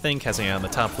do anything. Casting it on the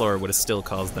top floor would have still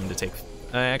caused them to take...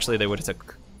 actually, they would have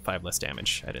took 5 less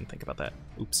damage. I didn't think about that.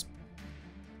 Oops.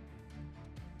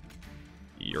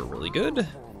 You're really good.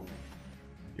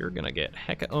 You're gonna get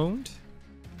hecka owned.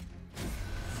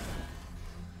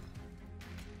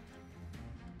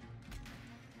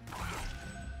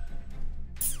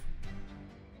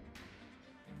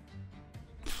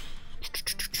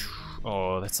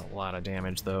 Oh, that's a lot of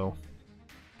damage, though.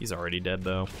 He's already dead,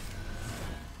 though.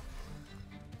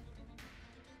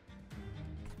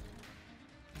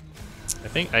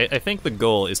 I think the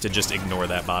goal is to just ignore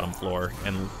that bottom floor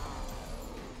and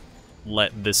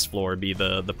let this floor be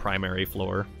the primary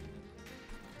floor.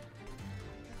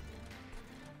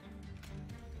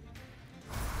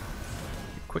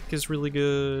 Quick is really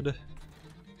good.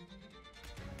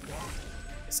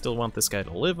 I still want this guy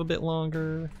to live a bit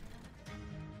longer.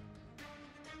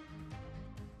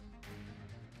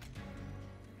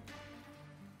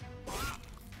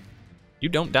 You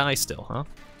don't die still, huh?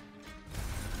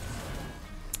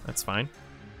 That's fine.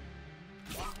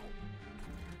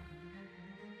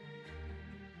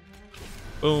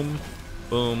 Boom,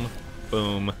 boom,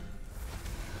 boom.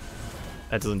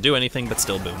 That doesn't do anything, but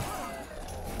still boom.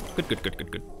 Good, good, good,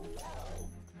 good, good.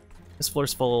 This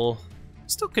floor's full.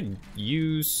 Still could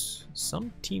use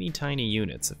some teeny tiny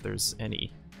units if there's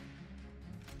any.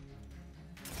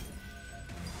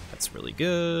 That's really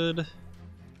good.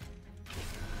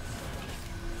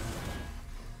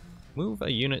 Move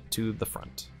a unit to the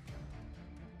front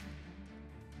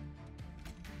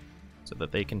so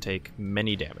that they can take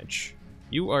many damage.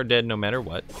 You are dead no matter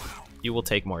what. You will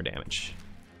take more damage.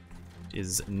 It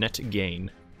is net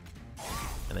gain.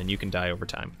 And then you can die over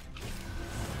time.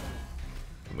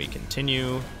 And we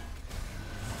continue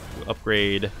to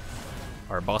upgrade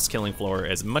our boss killing floor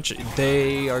as much.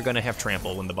 They are going to have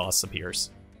trample when the boss appears.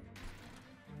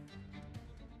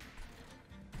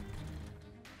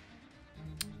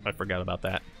 I forgot about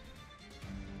that.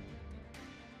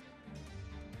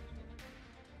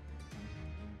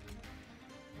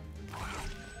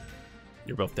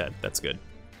 You're both dead. That's good.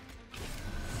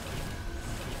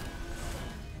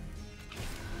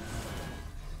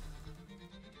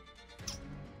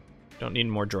 Don't need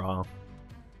more draw. I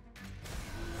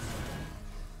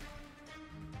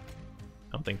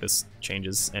don't think this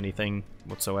changes anything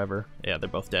whatsoever. Yeah, they're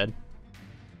both dead.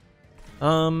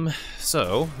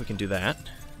 So we can do that.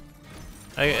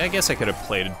 I guess I could have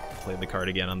played the card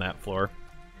again on that floor.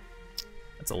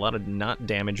 That's a lot of not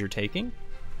damage you're taking.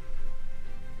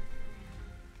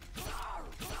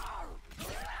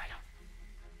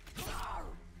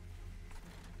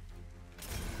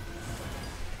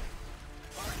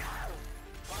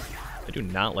 I do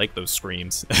not like those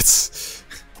screams. That's...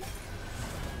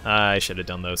 I should have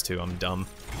done those too. I'm dumb.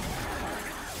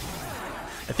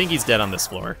 I think he's dead on this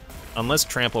floor. Unless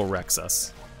Trample wrecks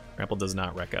us. Trample does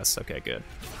not wreck us. Okay, good.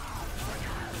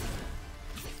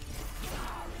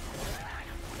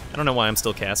 I don't know why I'm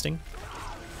still casting,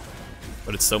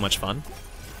 but it's so much fun.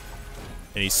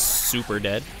 And he's super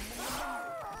dead.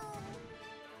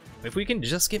 If we can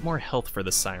just get more health for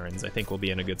the Sirens, I think we'll be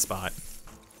in a good spot.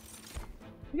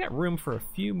 We got room for a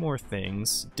few more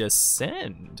things.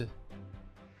 Descend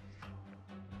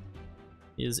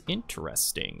is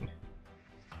interesting.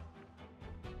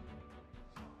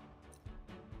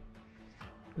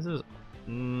 This is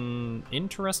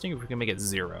interesting if we can make it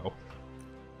 0,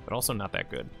 but also not that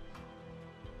good.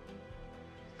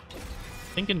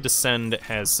 Thinking Descend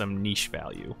has some niche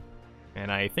value,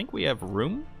 and I think we have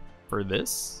room for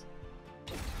this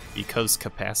because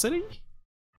capacity?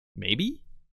 Maybe?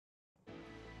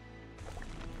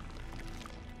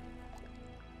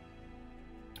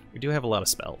 We do have a lot of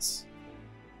spells.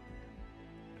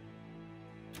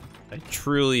 I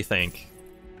truly think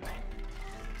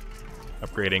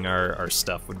upgrading our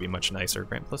stuff would be much nicer.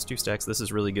 Grant +2 stacks, this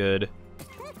is really good.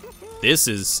 This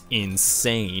is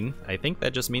insane. I think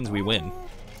that just means we win.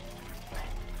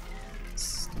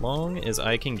 As long as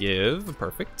I can give,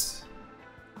 perfect.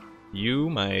 You,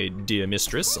 my dear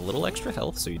mistress, a little extra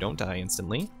health so you don't die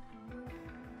instantly.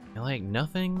 And like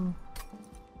nothing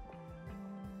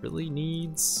really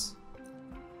needs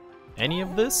any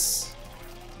of this.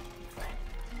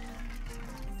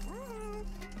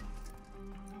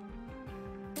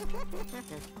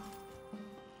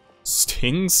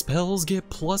 Sting spells get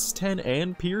 +10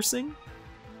 and piercing?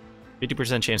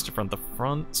 50% chance to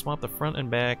swap the front and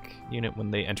back unit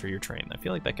when they enter your train. I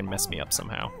feel like that can mess me up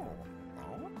somehow.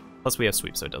 Plus we have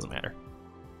sweep, so it doesn't matter.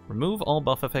 Remove all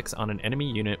buff effects on an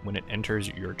enemy unit when it enters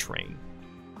your train.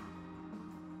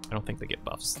 I don't think they get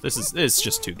buffs. It's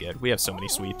just too good. We have so many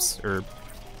sweeps, or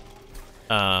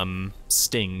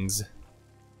stings.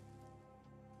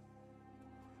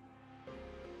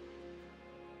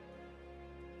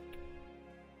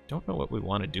 Don't know what we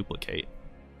want to duplicate.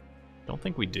 Don't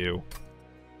think we do.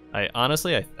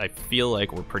 Honestly, I feel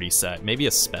like we're pretty set. Maybe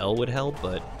a spell would help,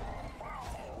 but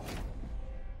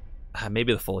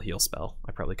maybe the full heal spell.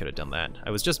 I probably could have done that.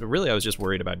 I was just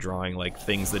worried about drawing like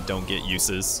things that don't get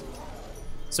uses.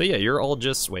 So yeah, you're all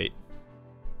just wait.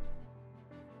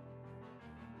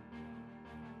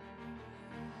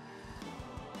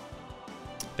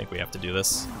 I think we have to do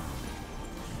this.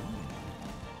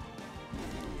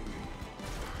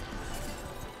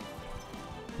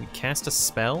 We cast a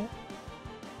spell?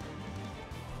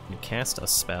 You cast a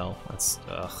spell. That's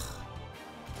ugh.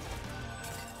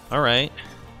 Alright.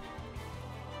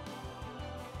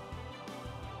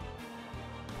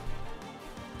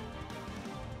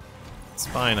 It's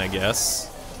fine, I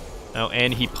guess. Oh,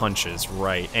 and he punches,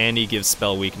 right. And he gives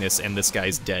spell weakness, and this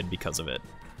guy's dead because of it.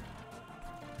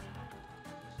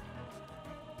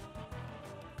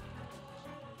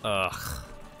 Ugh.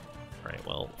 Right,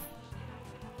 well.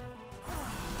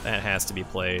 That has to be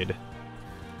played.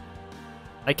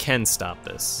 I can stop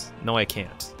this. No, I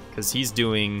can't. Because he's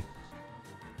doing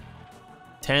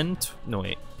 10... No,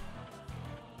 wait.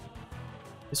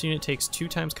 This unit takes 2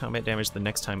 times combat damage the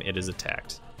next time it is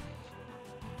attacked.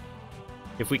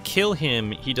 If we kill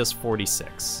him, he does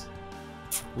 46.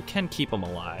 We can keep him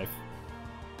alive.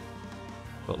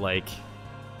 But, like...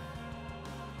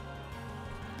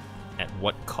 at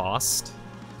what cost?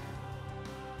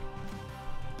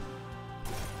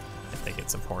 I think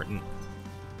it's important.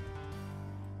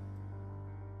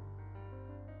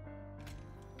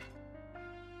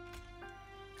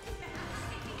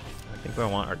 I think I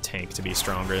want our tank to be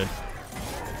stronger.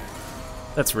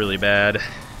 That's really bad.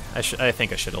 I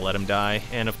think I should have let him die.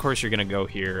 And of course you're gonna go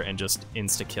here and just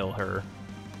insta-kill her.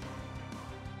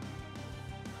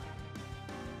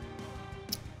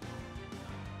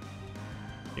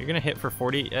 You're gonna hit for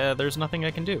 40. There's nothing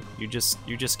I can do. You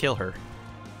just kill her.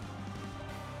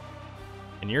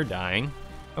 And you're dying.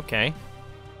 Okay.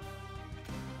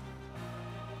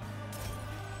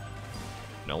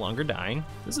 No longer dying.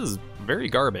 This is very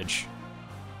garbage.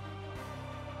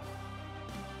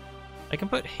 I can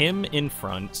put him in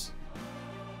front.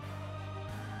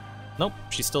 Nope,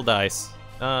 she still dies.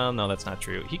 No, that's not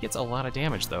true. He gets a lot of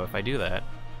damage, though, if I do that.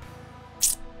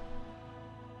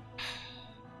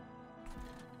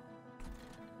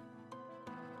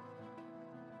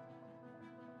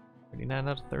 $39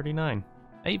 out of 39.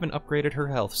 I even upgraded her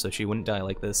health so she wouldn't die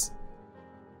like this.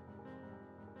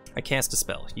 I cast a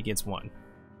spell. He gets 1.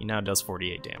 He now does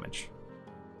 48 damage.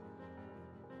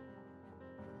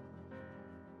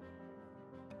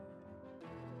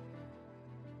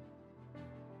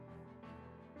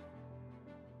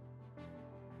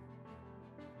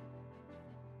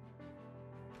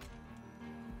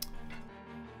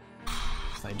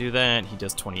 If I do that, he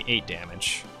does 28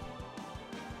 damage.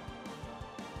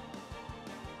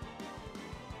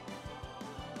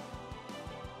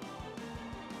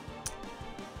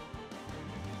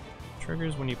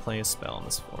 Triggers when you play a spell on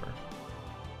this floor.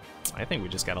 I think we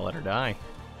just gotta let her die.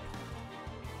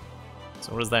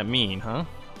 So what does that mean, huh?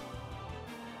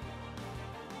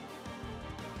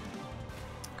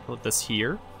 Put this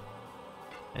here.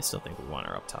 I still think we want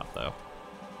her up top, though.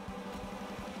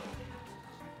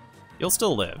 You'll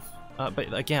still live.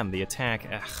 But again, the attack...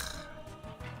 Ugh.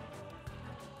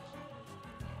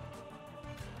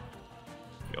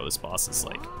 Yo, this boss is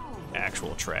like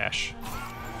actual trash.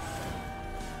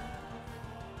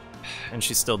 And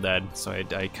she's still dead, so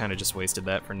I kind of just wasted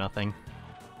that for nothing.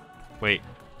 Wait.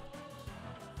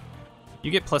 You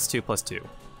get +2/+2.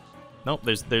 Nope,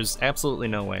 there's absolutely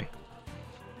no way.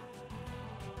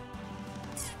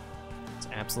 There's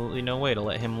absolutely no way to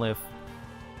let him live.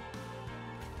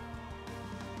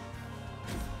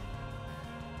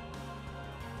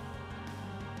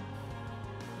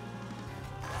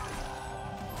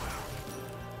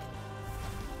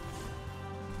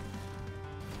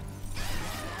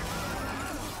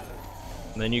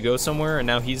 And then you go somewhere and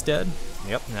now he's dead?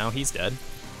 Yep, now he's dead.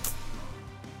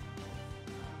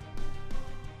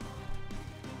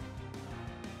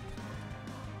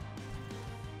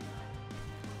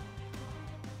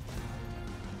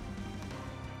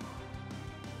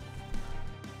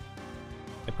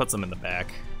 It puts them in the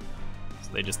back. So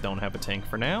they just don't have a tank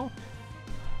for now.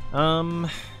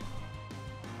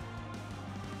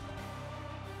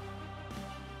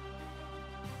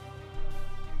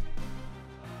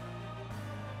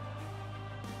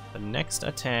 The next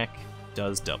attack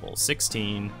does double.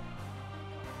 16,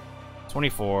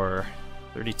 24,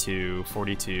 32,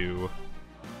 42,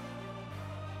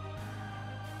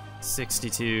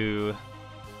 62,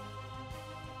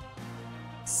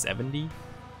 70.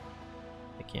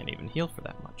 I can't even heal for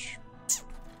that much.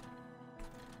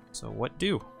 So what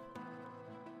do?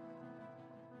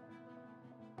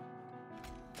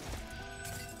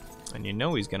 And you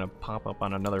know he's gonna pop up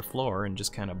on another floor and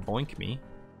just kind of boink me.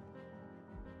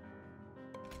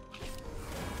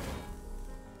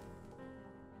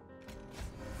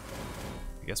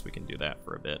 I guess we can do that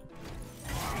for a bit.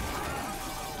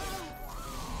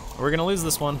 We're gonna lose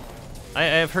this one.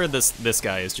 I've heard this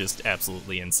guy is just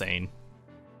absolutely insane.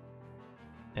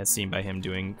 As seen by him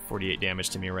doing 48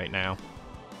 damage to me right now.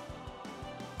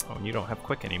 Oh, and you don't have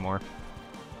quick anymore.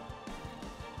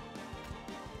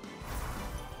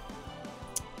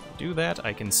 Do that,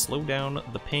 I can slow down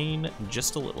the pain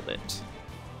just a little bit.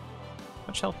 How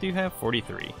much health do you have?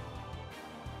 43.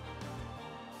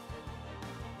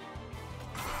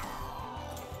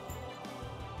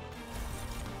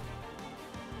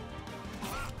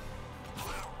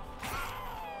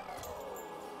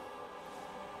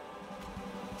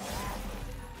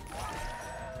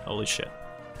 Holy shit.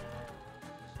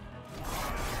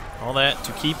 All that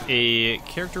to keep a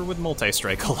character with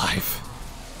multi-strike alive.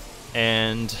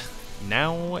 And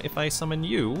now if I summon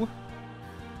you,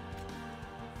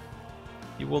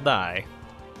 you will die.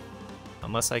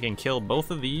 Unless I can kill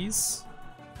both of these.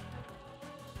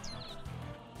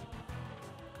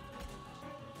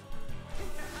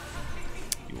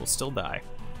 You will still die.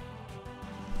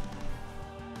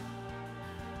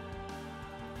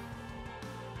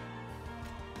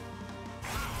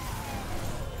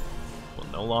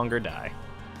 No longer die.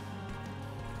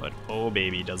 But oh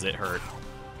baby, does it hurt.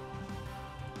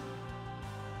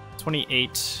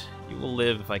 28, you will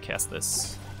live if I cast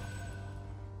this.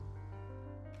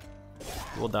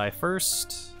 You will die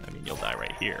first. I mean, you'll die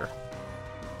right here.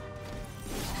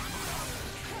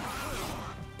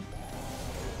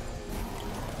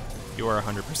 You are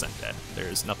 100% dead.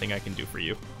 There's nothing I can do for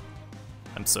you.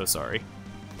 I'm so sorry.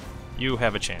 You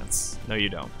have a chance. No, you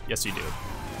don't. Yes, you do.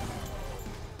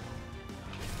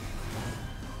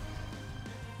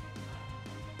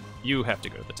 You have to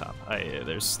go to the top.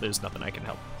 There's nothing I can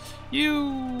help.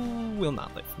 You will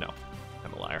not live. No,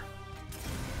 I'm a liar.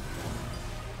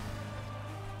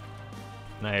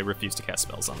 And I refuse to cast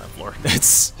spells on that floor.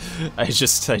 That's I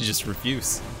just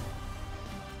refuse.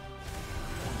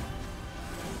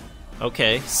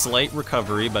 Okay, slight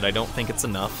recovery, but I don't think it's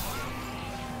enough.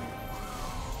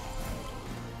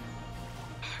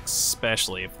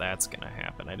 Especially if that's gonna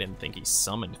happen. I didn't think he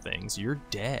summoned things. You're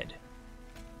dead.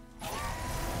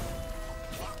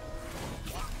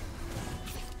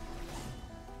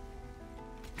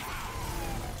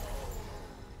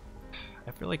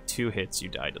 After like 2 hits, you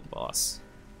die to the boss.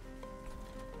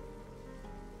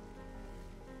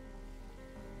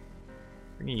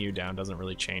 Bringing you down doesn't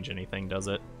really change anything, does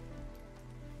it?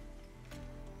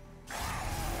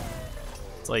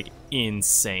 It's like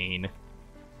insane.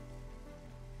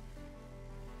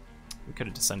 We could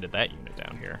have descended that unit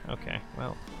down here. Okay,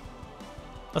 well.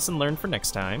 Lesson learned for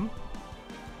next time.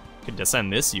 Could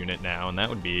descend this unit now, and that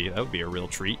would be a real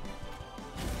treat.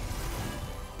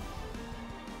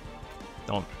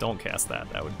 Don't cast that.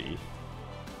 That would be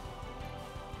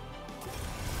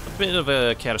a bit of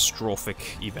a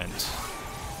catastrophic event.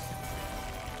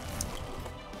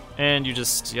 And you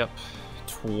just, yep,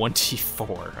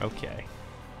 24. Okay.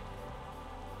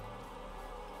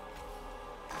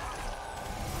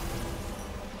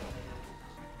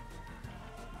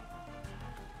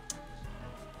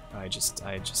 I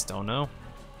just don't know.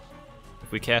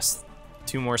 If we cast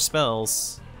 2 more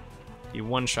spells, he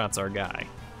one-shots our guy.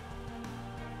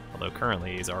 Although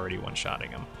currently he's already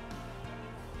one-shotting him.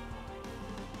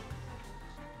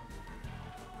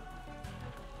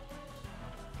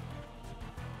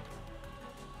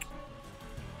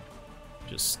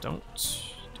 Just don't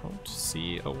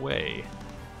see a way.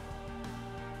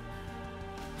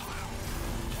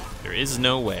 There is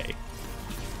no way.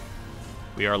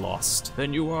 We are lost.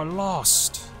 Then you are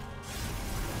lost.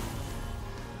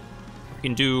 We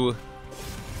can do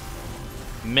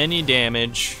Many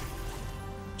damage.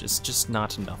 Just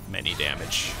not enough many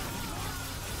damage.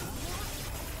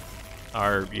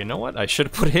 You know what? I should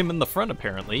have put him in the front,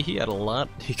 apparently. He had a lot.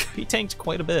 He tanked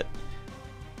quite a bit.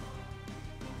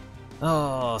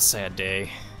 Oh, sad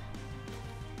day.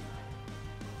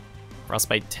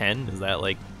 Frostbite 10? Is that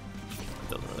like...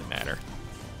 It doesn't really matter.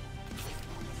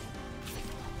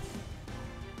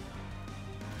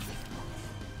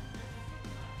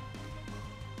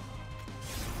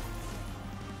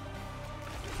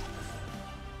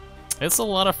 It's a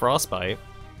lot of Frostbite.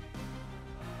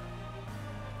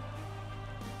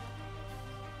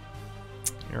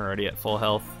 You're already at full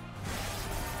health.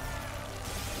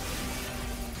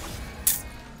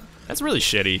 That's really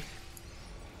shitty.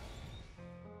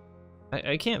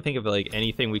 I can't think of like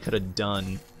anything we could have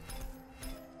done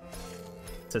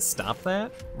to stop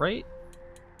that, right?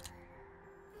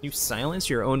 You silence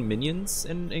your own minions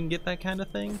and get that kind of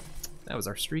thing? That was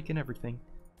our streak and everything.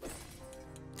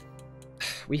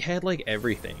 We had like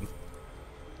everything.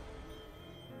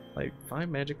 Like 5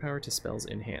 magic power to spells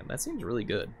in hand. That seems really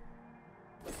good.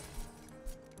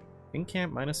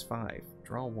 Incamp -5.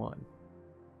 Draw 1.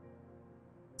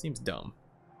 Seems dumb.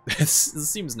 This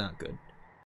seems not good.